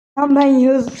Ben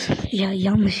Yağız. Ya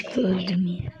yanlışlıkla öldüm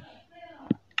ya.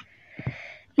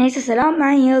 Neyse selam,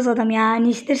 ben Yağız adam. Yani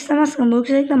ister istemez bu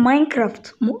özellikle Minecraft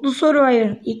Mutlu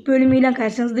Survivor'ın ilk bölümüyle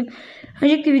karşınızdayım.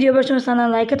 Öncelikle video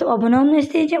başlamadan like atıp abone olmayı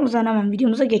isteyeceğim. O zaman hemen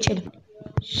videomuza geçelim.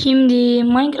 Şimdi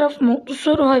Minecraft Mutlu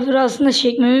Survivor aslında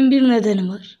çekmemin bir nedeni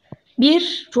var.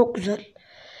 Bir, çok güzel.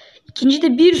 İkinci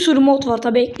de bir sürü mod var,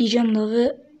 tabi ekleyeceğim da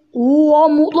ve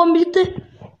modla birlikte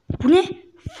bu ne?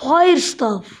 Fire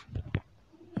Stuff.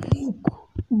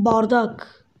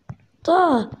 Bardak.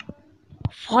 Da.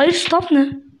 Fire Stuff ne?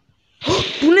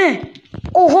 Bu ne?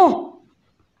 Oha.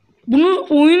 Bunu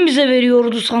oyun bize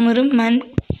veriyordu sanırım. Ben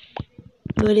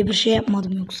böyle bir şey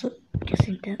yapmadım yoksa.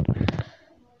 Kesinlikle.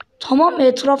 Tamam,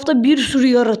 etrafta bir sürü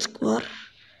yaratık var.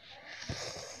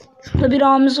 Şurada bir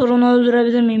ağamız var, onu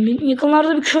öldürebilir miyim?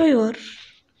 Yakınlarda bir köy var.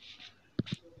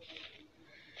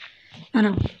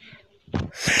 Merhaba.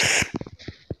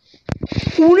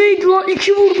 O neydi lan?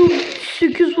 2 vurdu.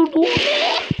 8 vurdu.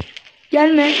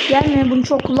 Gelme. Bunu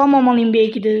çok kullanmamalıyım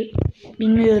belki de.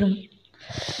 Bilmiyorum.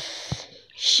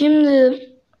 Şimdi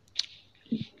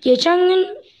geçen gün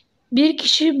bir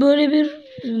kişi böyle bir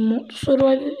modlu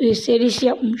survival serisi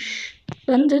yapmış.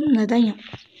 Ben de neden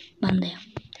yapmadım? Ben de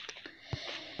yaptım.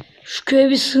 Şu köye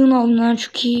bir sığınalım lan,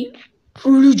 çünkü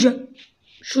öleceğim.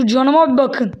 Şu canıma bir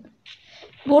bakın.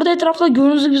 Bu arada etrafta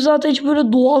gördüğünüz gibi zaten hiç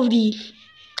böyle doğal değil.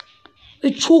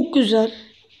 Ve çok güzel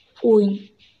oyun.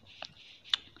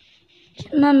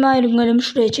 Şimdi ben Iron Golem'i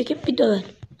şuraya çekip bir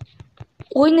döverim.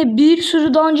 Oyunda bir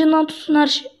sürü dungeon'dan tutun her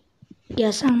şey.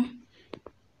 Gelsene.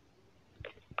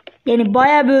 Yani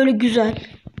baya böyle güzel.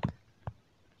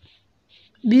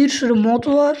 Bir sürü mod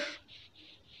var.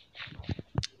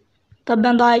 Tabi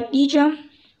ben daha ekleyeceğim.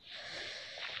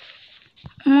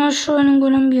 Ama şu Iron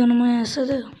Golem bir yanıma gelse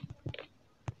de.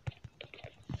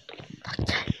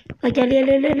 Bak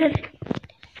gel.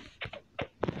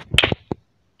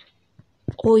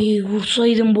 Oy,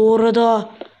 vursaydım bu arada.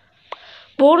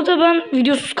 Bu arada ben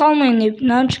videosuz kalmayın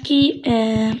dedim. Çünkü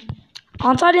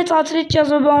Antalya tatil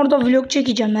edeceğiz ve ben orada vlog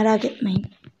çekeceğim, merak etmeyin.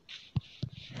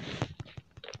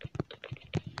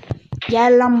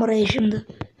 Gel lan buraya şimdi.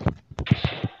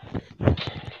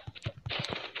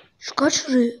 Şu kaç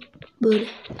vuruyor böyle?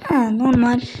 Ha,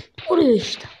 normal vuruyor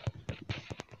işte.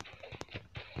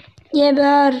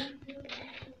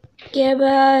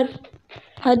 Geber.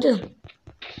 Hadi.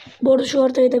 Bu arada şu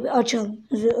ortayı da bir açalım.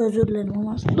 Özür dilerim,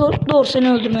 olmaz. Doğru,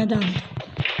 seni öldürmeye devam edelim.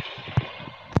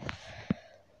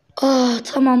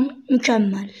 Tamam,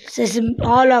 mükemmel. Sesim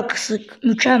hala kısık.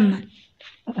 Mükemmel.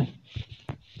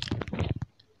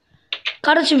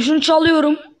 Kardeşim şunu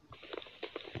çalıyorum.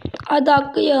 Hadi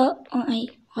Hakkı ya. Ay,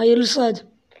 hayırlısı hadi.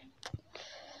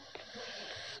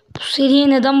 Bu seriye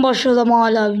neden başladım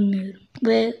hala bilmiyorum.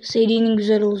 Ve serinin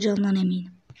güzel olacağından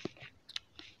eminim.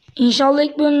 İnşallah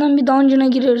ilk bölümden bir dungeon'a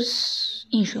gireriz.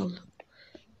 İnşallah.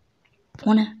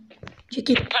 O ne?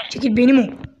 Çekil benim o.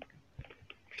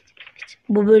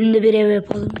 Bu bölümde bir ev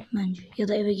yapalım bence. Ya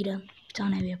da eve girelim. Bir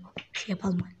tane ev yapalım. Bir şey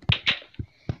yapalım.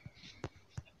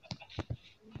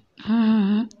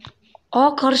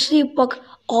 Karşılayıp bak.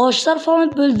 Ağaçlar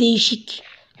falan böyle değişik.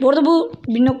 Bu arada bu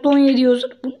 1.17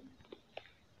 yazıyor.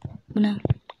 Bu ne?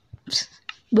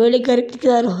 Böyle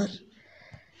gariplikler var.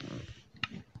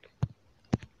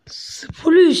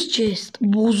 Spruce chest.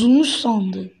 Bozulmuş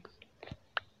sandık.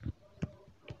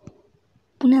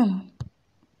 Bu ne lan?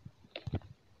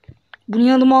 Bunu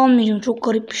yanıma almayacağım. Çok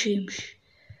garip bir şeymiş.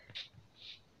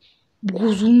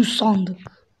 Bozulmuş sandık.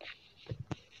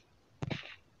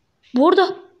 Bu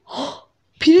arada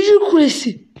Pillager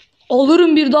Kulesi.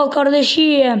 Alırım bir dal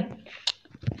kardeşim.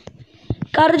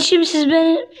 Kardeşim siz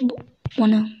beni... O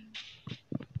ne?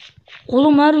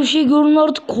 Oğlum her bir şey görünce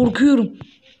artık korkuyorum.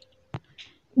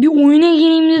 Bir oyuna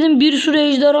gireyim dedim. Bir sürü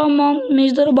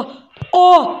ejderha bak.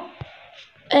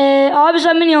 Abi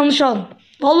sen beni yanlış aldın.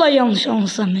 Vallahi yanlış aldın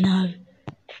sen beni abi.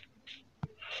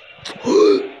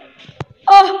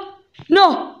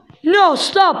 No,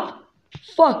 stop.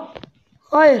 Fuck.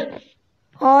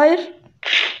 Hayır.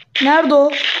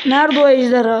 Nerede o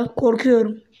ejderha?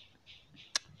 Korkuyorum.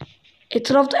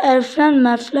 Etrafta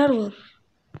elfler var.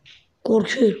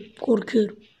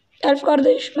 Korkuyorum. Elf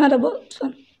kardeş merhaba,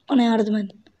 lütfen bana yardım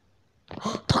edin.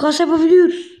 Takas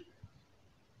yapabiliyoruz.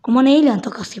 Ama neyle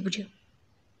takas yapacağım?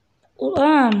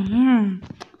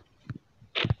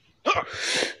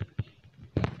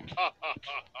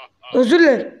 Özür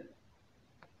dilerim.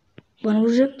 Bana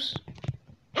vuracak mısın?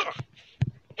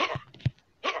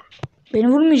 Beni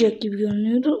vurmayacak gibi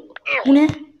görünüyordu. Bu ne?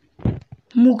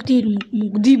 Mug değil.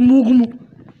 Mug mu?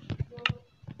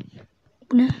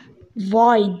 Bu ne?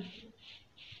 Wine.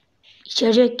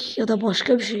 İçecek ya da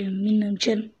başka bir şey mi? Bilmiyorum,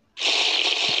 içerim.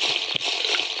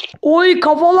 Oy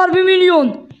kafalar 1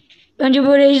 milyon. Bence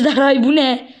böyle ejderhay bu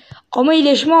ne? Ama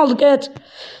iyileşme aldık evet.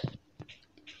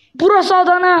 Burası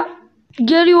Adana.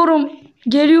 Geliyorum.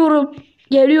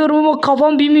 Geliyorum ama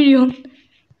kafam 1 milyon.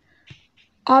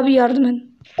 Abi yardım et.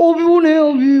 Abi bu ne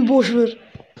abi boş ver.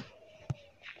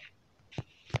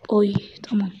 Oy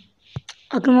tamam.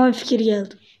 Aklıma bir fikir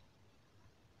geldi.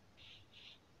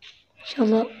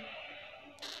 İnşallah.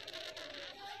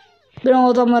 Ben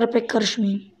o adamlara pek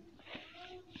karışmayayım.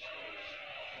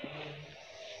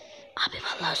 Abi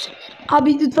vallahi özür dilerim.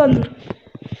 Abi lütfen dur.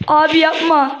 Abi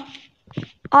yapma.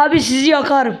 Abi sizi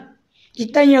yakarım.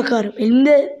 Cidden yakarım.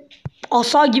 Elimde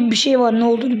asa gibi bir şey var. Ne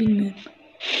olduğunu bilmiyorum.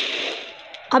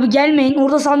 Abi gelmeyin.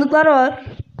 Orada sandıklar var.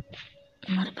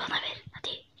 Onları bana verin. Hadi.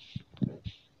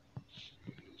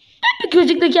 Bir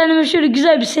gözlükle kendime şöyle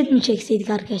güzel bir set mi çekseydik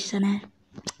arkadaşlar he?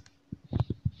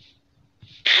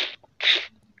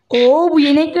 Oo bu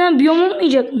yeni eklenen biyom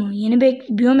olmayacak mı? Yeni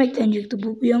biyom eklenecekti.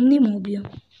 Bu biyom değil mi o biyom?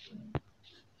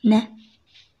 Ne?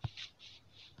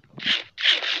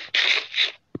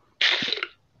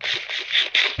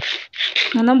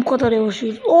 Neden bu kadar yavaş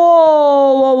yürüyoruz?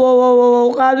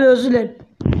 Oo, abi özür dilerim.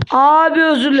 Abi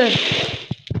özür dilerim.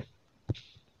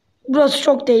 Burası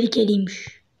çok tehlikeliymiş.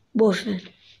 Boş ver.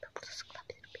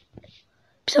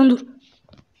 Bir sen dur.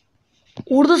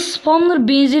 Orada spawner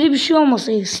benzeri bir şey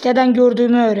olmasaydı siteden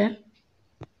gördüğümü öğren.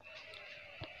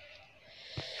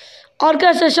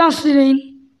 Arkadaşlar şans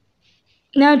dileyin.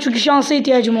 Ne çünkü şansa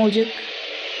ihtiyacım olacak.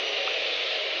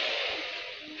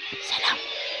 Selam.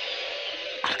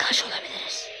 Arkadaş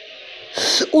olabiliriz.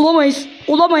 Olamayız.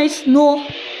 Olamayız. No.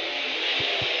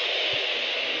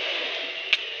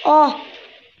 Ah.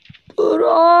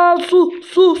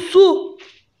 Su.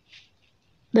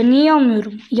 Ben niye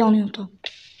yanmıyorum? Yanıyorum tamam.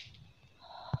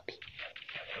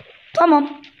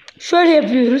 Tamam. Şöyle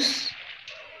yapıyoruz.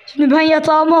 Şimdi ben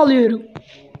yatağımı alıyorum.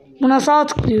 Buna sağ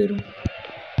tıklıyorum.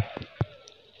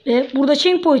 Ve burada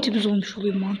checkpoint'imiz olmuş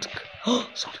oluyor mantık.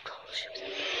 Sandıklar oluşuyor.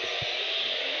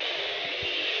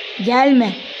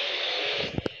 Gelme.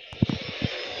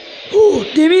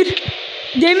 Demir.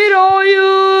 Demir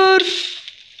hayır.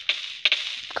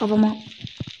 Kafama.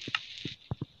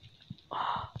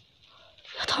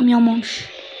 Yatağım yanmamış.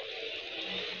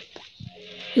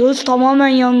 Yağız tamamen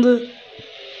yandı.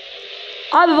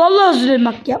 Abi vallahi özür dilerim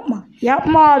bak yapma.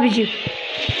 Yapma abicim.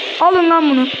 Alın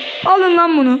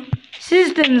lan bunu. Siz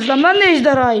istediniz lan ben de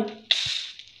ejderhayım.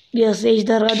 Biraz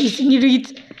ejderha değilsin gibi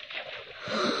git.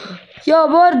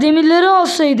 Ya bari demirleri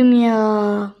alsaydım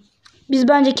ya. Biz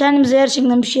bence kendimize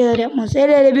gerçekten bir şeyler yapmaz.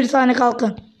 Hele bir tane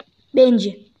kalkan.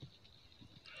 Bence.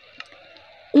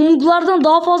 Umutlardan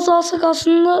daha fazla alsak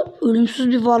aslında ölümsüz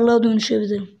bir varlığa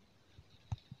dönüşebilirim.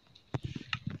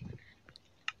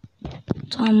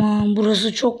 Tamam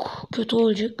burası çok kötü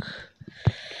olacak.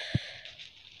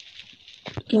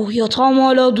 Oh yatağım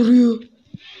hala duruyor.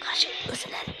 Kaç özür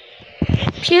dilerim.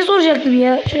 Bir şey soracaktım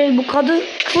ya. Bu kadı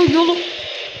kıl yolu.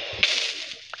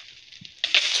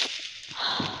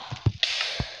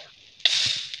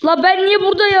 La ben niye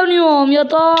burada yanıyorum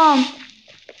yatağım?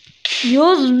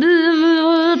 Yaz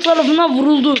tarafına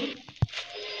vuruldu.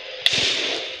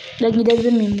 Ben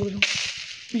gidebilir miyim buradan?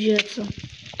 Bir şey yapsam.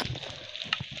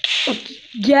 Bak,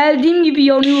 geldiğim gibi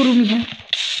yanıyorum ya.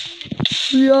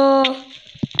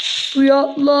 Suya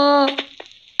atla.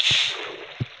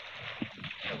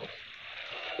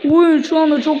 Oyun şu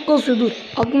anda çok kasıyor. Dur.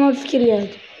 Aklıma bir fikir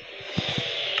geldi.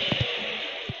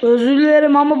 Özür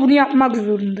dilerim ama bunu yapmak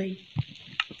zorundayım.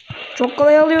 Çok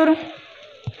kolay alıyorum.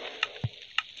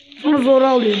 Sonra zor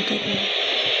alıyorum tekrar.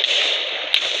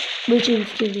 Bu hiç bir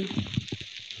fikir değil.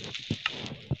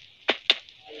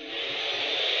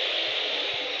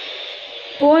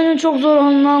 Bu oyunun çok zor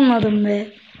olduğunu anladım be.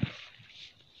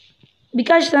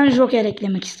 Birkaç tane joker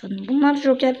eklemek istedim. Bunlar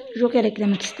joker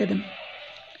eklemek istedim.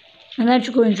 Neden?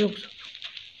 Çünkü oyun çok zor.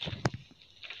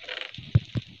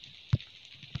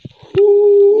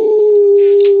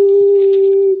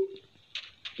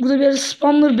 Burada bir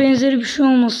spawner benzeri bir şey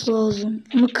olması lazım.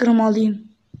 Onu kırmalıyım.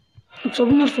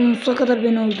 Yoksa bunlar sonsuza kadar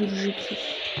beni öldürecekler.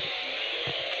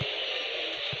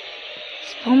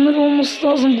 Spawner olması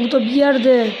lazım burada bir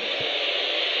yerde.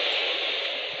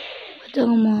 Hadi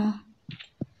ama.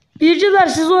 Birciler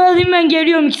siz oyalayın ben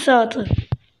geliyorum 2 saate.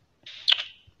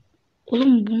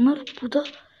 Oğlum bunlar burada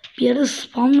bir yerde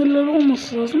spawnerları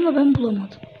olması lazım da ben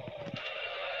bulamadım.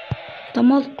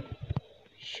 Tamam.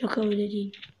 Şaka öyle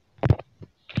değil.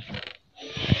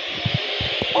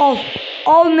 Al.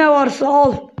 Al ne varsa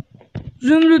al.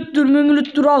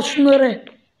 Zümrüttür al şunları.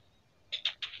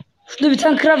 Şurada bir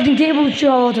tane crafting table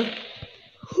uçuyor havada.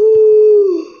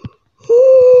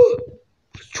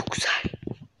 Çok güzel.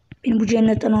 Benim bu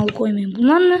cennetten alıkoymayın.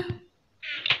 Bunlar ne?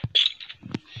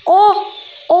 Oh!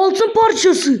 Altın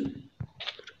parçası.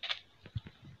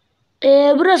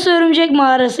 Burası örümcek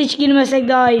mağarası. Hiç girmesek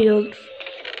daha iyi olur.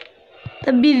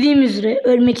 Tabi bildiğim üzere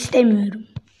ölmek istemiyorum.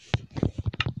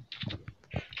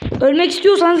 Ölmek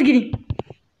istiyorsanız girin.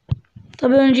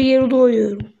 Tabi önce yeri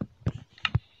doyuyorum.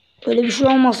 Öyle bir şey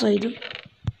olmasaydı.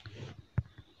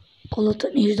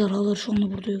 Allah'tan ejderhalar şu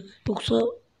anda burada yok. Yoksa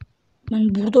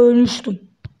ben burada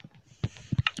ölmüştüm.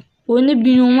 Oyunda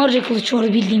milyonlarca kılıç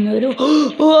var bildiğim öyle.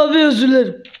 Abi özür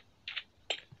dilerim.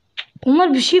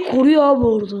 Onlar bir şey koruyor abi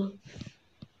orada.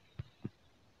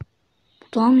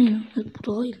 Bu daha mı iyi? Evet,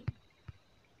 bu daha iyi.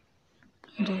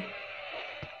 Bu daha iyi.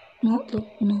 Bunu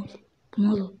al.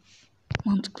 Bunu al.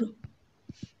 Mantıklı.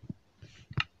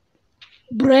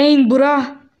 Brain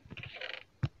bra.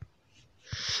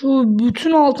 Şu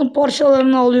bütün altın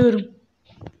parçalarını alıyorum.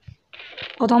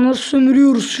 Adamları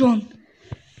sömürüyoruz şu an.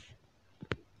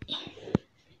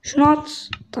 Şunu at.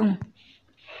 Tamam.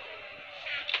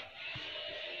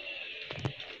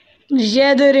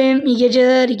 Rica ederim. İyi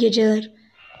geceler, iyi geceler.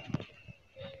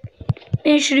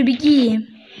 Ben şunu bir giyeyim.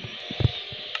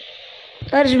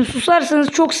 Kardeşim susarsanız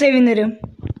çok sevinirim.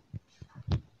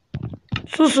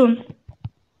 Susun.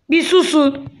 Bir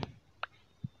susun.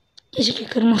 Keşke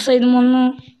kırmasaydım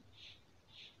onu.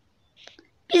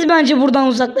 Biz bence buradan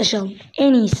uzaklaşalım.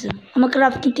 En iyisi. Ama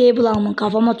crafting table alma.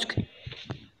 Kafama tükür.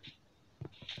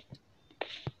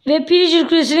 Ve Pillager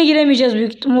Kulesi'ne giremeyeceğiz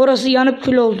büyük ihtimal. Orası yanıp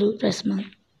kül oldu resmen.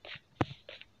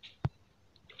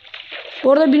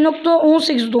 Bu arada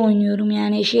 1.18'de oynuyorum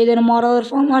yani şeyleri mağaraları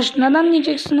falan açtı. Neden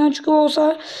diyeceksin lan? Çünkü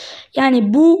olsa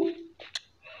yani bu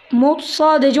mod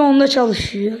sadece onda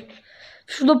çalışıyor.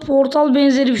 Şurada portal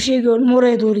benzeri bir şey gördüm.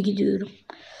 Oraya doğru gidiyorum.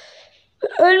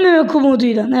 Ölmemek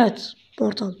umuduyla. Evet.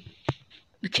 Portal.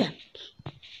 Mükemmel.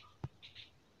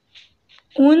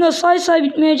 Oyunda say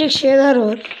bitmeyecek şeyler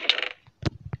var.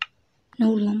 Ne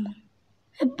olur lan bu?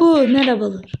 Hep bu.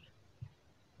 Merhabalar.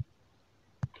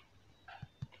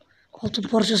 Altın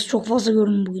parçası çok fazla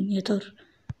gördüm bugün. Yeter.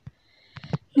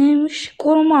 Neymiş?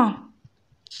 Koruma.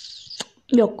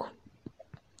 Yok.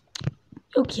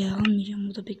 Yok ya almayacağım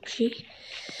burada pek bir şey.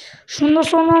 Şunu da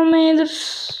son almayabilir.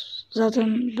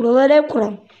 Zaten buralar ev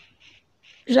kuram.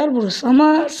 Güzel burası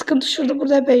ama sıkıntı şurada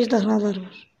burada hep ejderhalar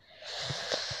var.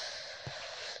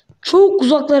 Çok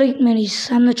uzaklara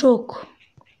gitmeliyiz. Hem de çok.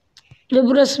 Ve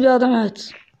burası bir adam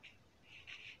evet.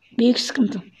 Büyük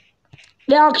sıkıntı.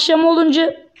 Ve akşam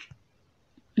olunca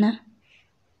ne?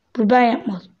 Bu ben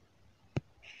yapmadım.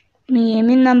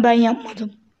 Yeminle ben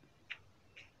yapmadım.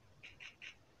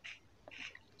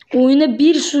 Oyunda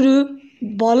bir sürü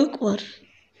balık var.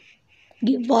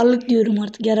 Varlık diyorum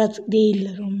artık. Yaratık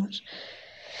değiller onlar.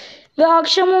 Ve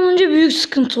akşam olunca büyük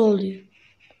sıkıntı oluyor.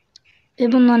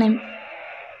 Ve bundan hem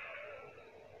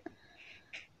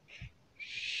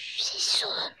sessiz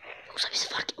olun. Yoksa bizi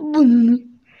fark bunu.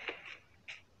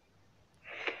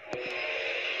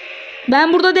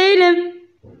 Ben burada değilim.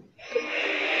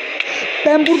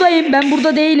 Ben buradayım. Ben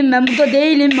burada değilim. Ben burada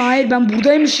değilim. Hayır ben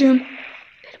buradaymışım.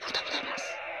 Beni burada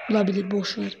bulamaz. Bulabilir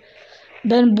boş ver.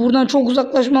 Ben buradan çok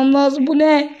uzaklaşmam lazım. Bu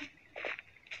ne?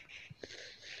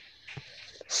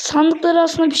 Sandıklara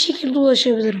aslında bir şekilde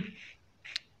ulaşabilirim.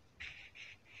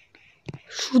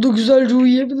 Şurada güzelce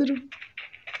uyuyabilirim.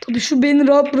 Tabii şu beni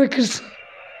rahat bırakırsa.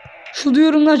 Şu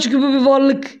diyorum lan çünkü bu bir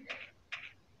varlık.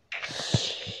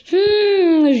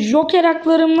 Joker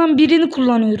haklarımdan birini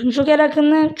kullanıyorum. Joker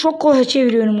hakkında çok kolay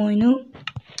çeviriyorum oyunu.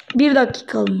 1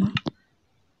 dakikalığına.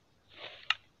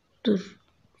 Dur.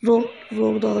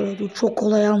 Zor da dur. Çok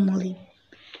kolay almalıyım.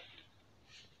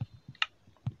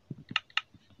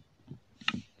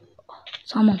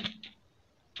 Tamam.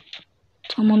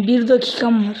 Tamam 1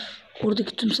 dakikam var.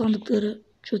 Oradaki tüm sandıkları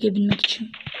çökebilmek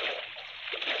için.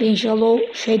 Ve inşallah o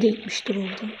şey de gitmiştir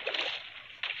orada.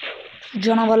 Şu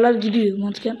canavarlar gidiyor.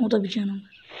 Mantıken o da bir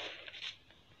canavar.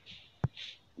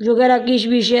 Joker hakkı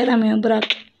hiçbir işe yaramıyor. Bırak.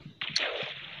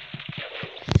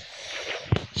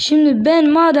 Şimdi ben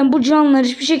madem bu canlıları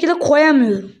hiçbir şekilde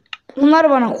koyamıyorum. Bunlar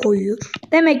bana koyuyor.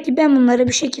 Demek ki ben bunları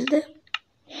bir şekilde...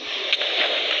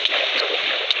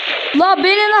 La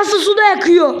beni nasıl suda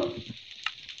yakıyor?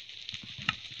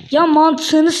 Ya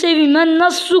mantığını seveyim. Ben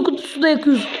nasıl suda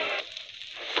yakıyorsun?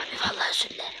 Abi vallahi özür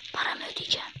dilerim. Paramı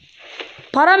ödeyeceğim.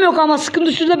 Param yok ama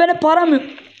sıkıntı şurada benim param yok.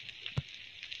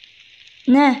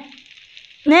 Ne?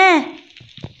 Ne?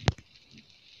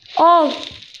 Al.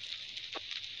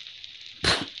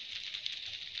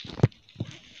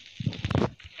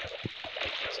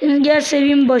 Senin gel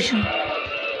seveyim başım.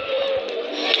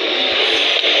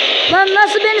 Lan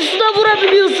nasıl beni suda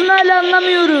vurabiliyorsun hala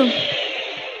anlamıyorum.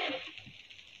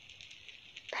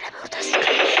 Ben buradayım.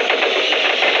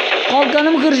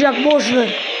 Kalkanımı kıracak, boş ver.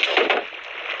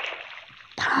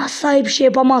 Bana asla bir şey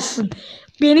yapamazsın.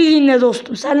 Beni dinle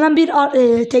dostum. Senden bir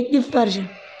teklif vereceğim.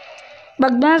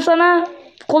 Bak ben sana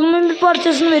kolumun bir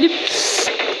parçasını verip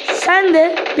sen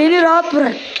de beni rahat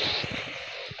bırak.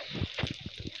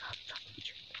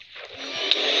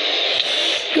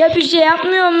 Ya bir şey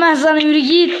yapmıyorum ben sana, yürü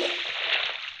git.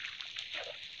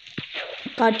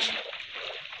 Kaç.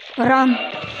 Run.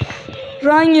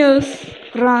 Run Yağız.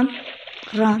 Run.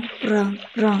 Run. Run.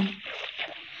 Run.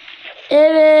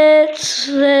 Evet.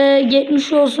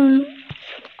 Geçmiş olsun.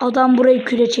 Adam burayı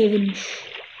küre çevirmiş.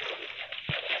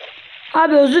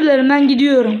 Abi özür dilerim, ben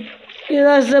gidiyorum.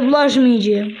 Biraz size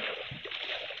bulaşmayacağım.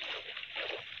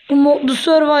 Bu modlu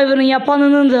Survivor'ın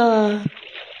yapanının da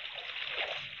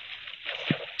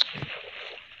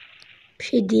bir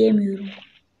şey diyemiyorum.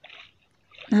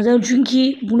 Neden?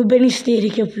 Çünkü bunu ben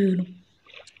isteyerek yapıyorum.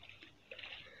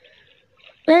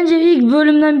 Bence ilk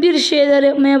bölümden bir şeyler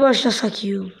yapmaya başlasak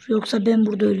iyi olur. Yoksa ben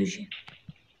burada öleceğim.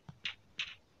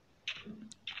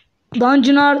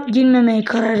 Dungeon'a girmemeye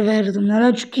karar verdim.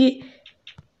 Neden? Çünkü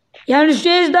yani şu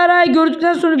ejderhayı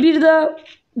gördükten sonra bir daha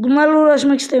bunlarla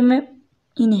uğraşmak istemem.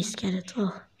 Yine iskelet.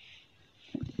 Oh.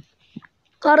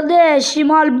 Kardeşim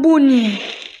Bunny.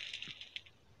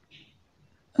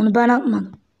 Onu ben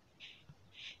atmadım.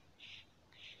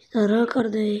 Ejderha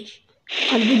kardeş.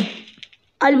 Bunny.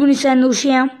 Bunny senle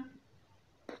uşağım.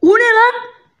 O ne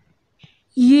lan?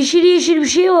 Yeşil yeşil bir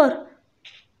şey var.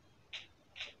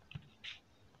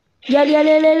 Gel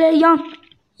yan.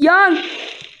 Yan.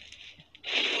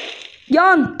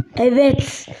 Yan.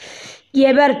 Evet.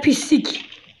 Geber pislik.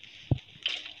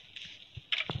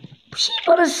 Bir şey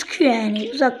bana sıkıyor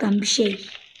yani. Uzaktan bir şey.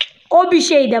 O bir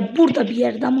şey de burada bir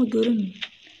yerde ama görünmüyor.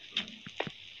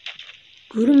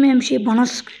 Görünmeyen bir şey bana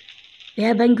sıkıyor.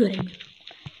 Veya ben göremiyorum.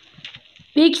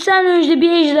 Bir iki sene önce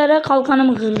bir ejderha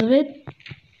kalkanımı kırdı ve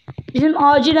bizim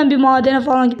acilen bir madene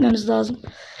falan gitmemiz lazım.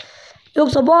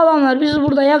 Yoksa bu adamlar bizi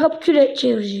burada yakıp küre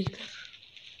çevirecekler.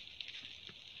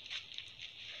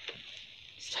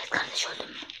 İskelet kardeş öldün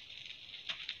mü?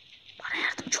 Bana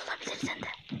yardımcı olabilirsin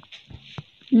de.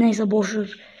 Neyse boşver.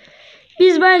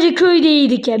 Biz bence köyde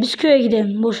iyiydik ya. Biz köye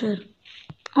gidelim, boşver.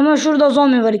 Ama şurada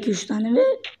zombi var 2-3 tane ve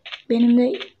benim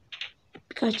de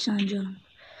birkaç tane canım.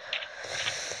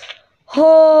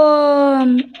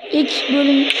 İlk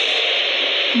bölüm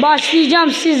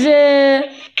başlayacağım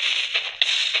size.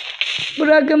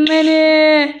 Bırakın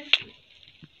beni.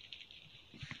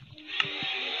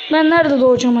 Ben nerede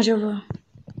doğacağım acaba?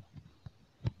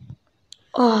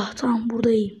 Ah tamam,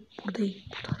 buradayım. Burada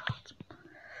rahat.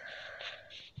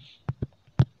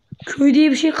 Köy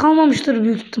diye bir şey kalmamıştır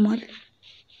büyük ihtimal.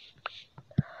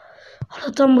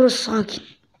 Allah'tan burası sakin.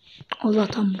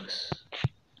 Allah'tan burası.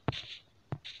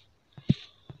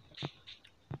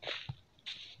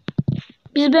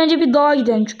 Biz bence bir dağa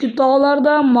gidelim. Çünkü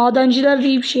dağlarda madenciler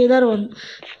diye bir şeyler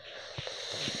varmış.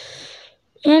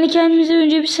 Yani kendimize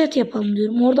önce bir set yapalım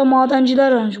diyorum. Orada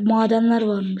madenciler varmış. Madenler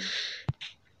varmış.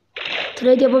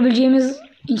 Trade yapabileceğimiz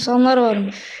insanlar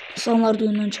varmış. İnsanlar da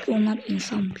ondan çıkıyor. Onlar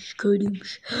insanmış.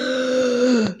 Köylüymüş.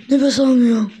 Nefes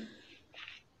almıyorum.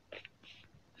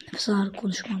 Nefes alarak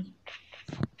konuşmalıyım.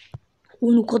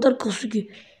 Oyun o kadar kasıyor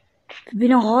ki.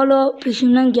 Beni hala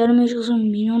peşimden gelmeye çalışan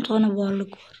milyon tane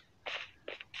varlık var.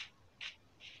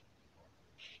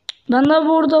 Ben de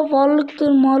burada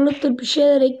varlıktır bir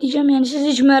şeyler ekleyeceğim. Yani siz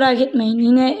hiç merak etmeyin.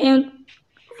 Yine en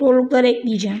zorlukları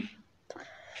ekleyeceğim.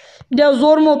 Bir de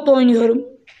zor modda oynuyorum.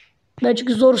 Ben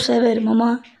çünkü zor severim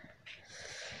ama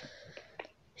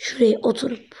şuraya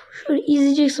oturup şöyle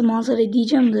izleyeceksin manzarayı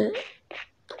diyeceğim de.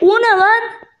 O ne lan?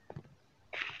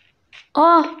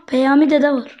 Peyami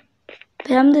dede var.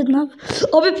 Peyami dede ne yapıyor?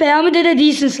 Abi Peyami dede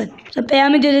değilsin sen. Sen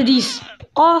Peyami dede değilsin.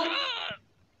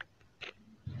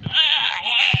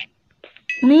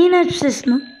 Bu ne inanç sesi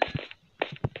mi?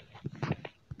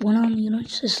 Bu ne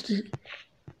inanç sesi?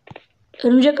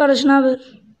 Örümcek kardeş ne haber?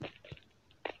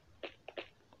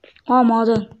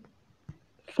 Maden.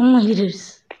 Sonra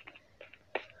gireriz.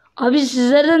 Abi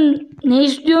sizlerden ne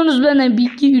istiyorsunuz benden?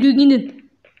 Bilgi yürü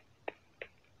gidin.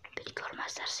 Beni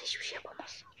görmezlerse hiçbir şey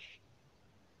yapamazlar.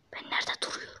 Ben nerede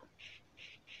duruyorum?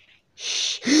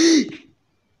 Şşş.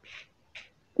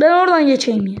 Ben oradan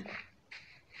geçeyim ya.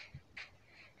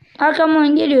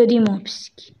 Arkamdan geliyor değil mi o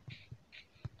pislik?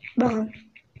 Bakın.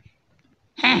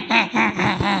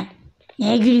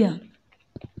 Neye gülüyorsun?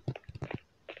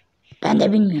 Ben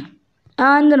de bilmiyorum.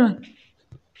 Enderman.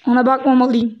 Ona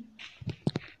bakmamalıyım.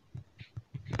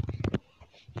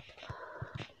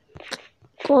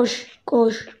 Koş.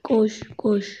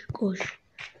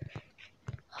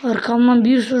 Arkamdan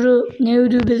bir sürü ne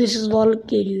ödüğü belirsiz varlık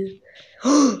geliyor.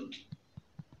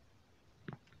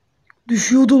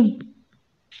 Düşüyordum.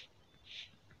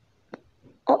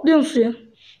 Atlıyorum suya.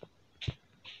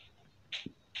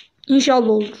 İnşallah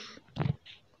olur.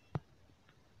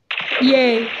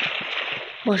 Yay.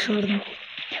 Başardım.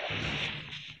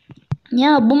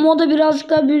 Ya bu moda birazcık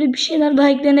daha böyle bir şeyler daha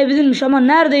eklenebilirmiş ama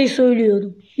neredeyse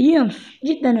ölüyordum. Biliyor musun?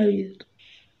 Cidden ölüyordum.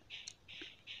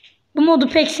 Bu modu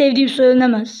pek sevdiğim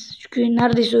söylenemez. Çünkü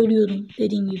neredeyse ölüyordum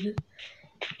dediğim gibi.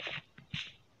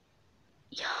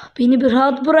 Ya beni bir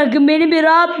rahat bırakın. Beni bir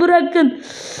rahat bırakın.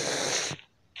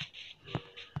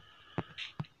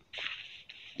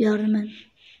 Yardım edin.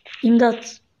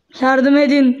 İmdat. Yardım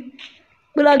edin.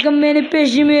 Bırakın beni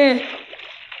peşimi.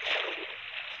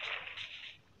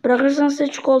 Bırakırsan size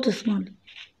çikolata ısmarlayayım.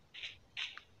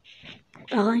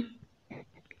 Bakayım.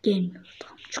 Gelmiyor.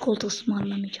 Tamam. Çikolata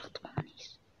ısmarlamayacaktım ama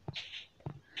neyse.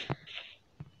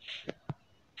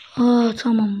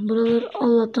 Tamam. Buralar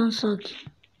Allah'tan sakin.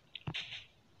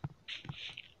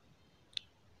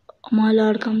 Ama hala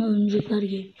arkamda örümcekler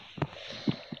geliyor.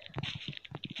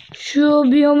 Şu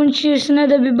biyomun içerisine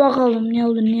de bir bakalım. Ne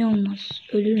olur ne olmaz.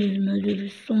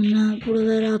 Ölürüz. Sonra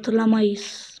buraları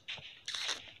hatırlamayız.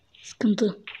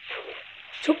 Sıkıntı.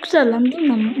 Çok güzel lan değil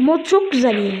mi? Mod çok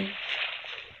güzel ya.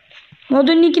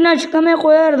 Modun linkini açıklamaya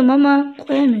koyardım ama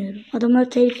koyamıyorum. Adamlar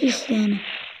telif isteyen.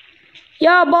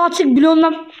 Ya balçık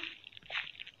bloğundan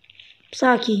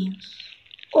sakin.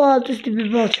 O alt üstü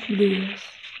bir balçık bloğuyuz.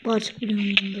 Balçık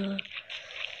bloğundan.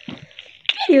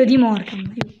 Geliyor değil mi o arkamda?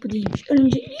 Yok bu değilmiş.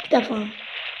 Önce ilk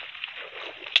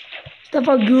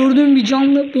defa gördüğüm bir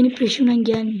canlı benim peşimden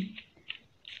gelmiyor.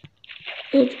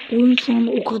 Evet oyun şu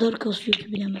anda o kadar kasıyor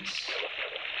ki bilemez.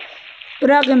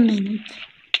 Bırakın beni.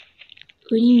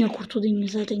 Öleyim de kurtulayım,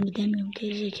 zaten gidemiyorum.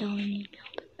 Gerizekalıyım.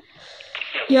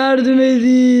 Yardım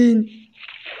edin.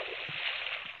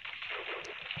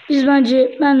 Biz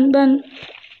bence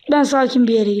ben sakin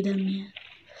bir yere gidelim ya.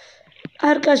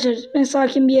 Arkadaşlar ben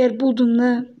sakin bir yer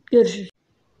bulduğumda görüşürüz.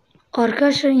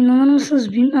 Arkadaşlar inanır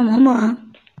mısınız bilmem ama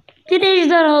bir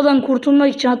ejderhadan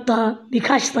kurtulmak için, hatta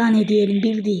birkaç tane diyelim,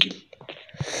 bir değil,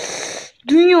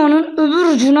 dünyanın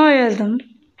öbür ucuna geldim.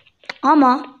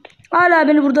 Ama hala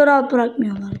beni burada rahat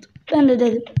bırakmıyorlardı. Ben de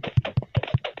dedim.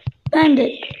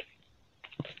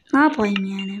 Ne yapayım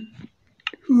yani?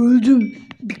 Öldüm.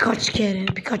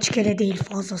 Birkaç kere değil,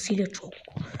 fazlasıyla çok.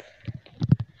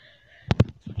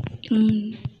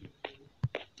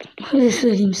 Öyle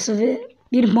söyleyeyim size.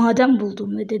 Bir maden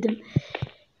buldum ve dedim.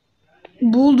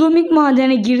 Bulduğum ilk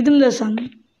madene girdim desem.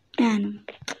 Yani.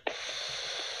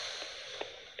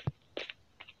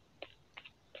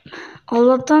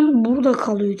 Allah'tan burada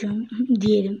kalacağım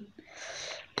diyelim.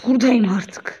 Buradayım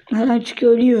artık. Neden? Çünkü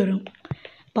ölüyorum.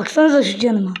 Baksanıza şu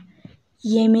canıma.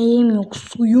 Yemeğim yok,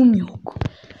 suyum yok.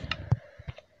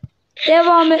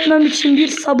 Devam etmem için bir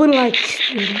sabır like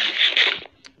istiyorum.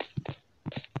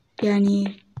 Yani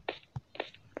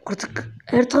artık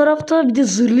her tarafta bir de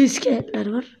zırhlı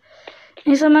iskeletler var.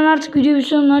 Neyse ben artık videoyu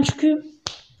bitiriyorum çünkü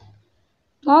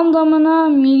damına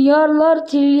milyarlar,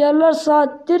 trilyarlar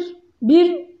saattir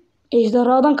bir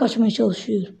ejderhadan kaçmaya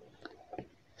çalışıyorum.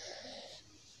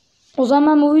 O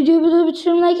zaman bu videoyu burada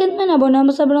bitiriyorum. Like etmeyin, abone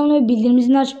olmayı,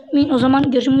 bildirimleri açmayın. O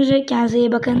zaman görüşmek üzere. Kendinize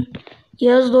iyi bakın.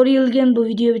 Yağız doğru yılgın bu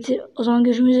videoyu bitir. O zaman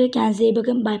görüşmek üzere. Kendinize iyi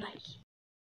bakın. Bay bay.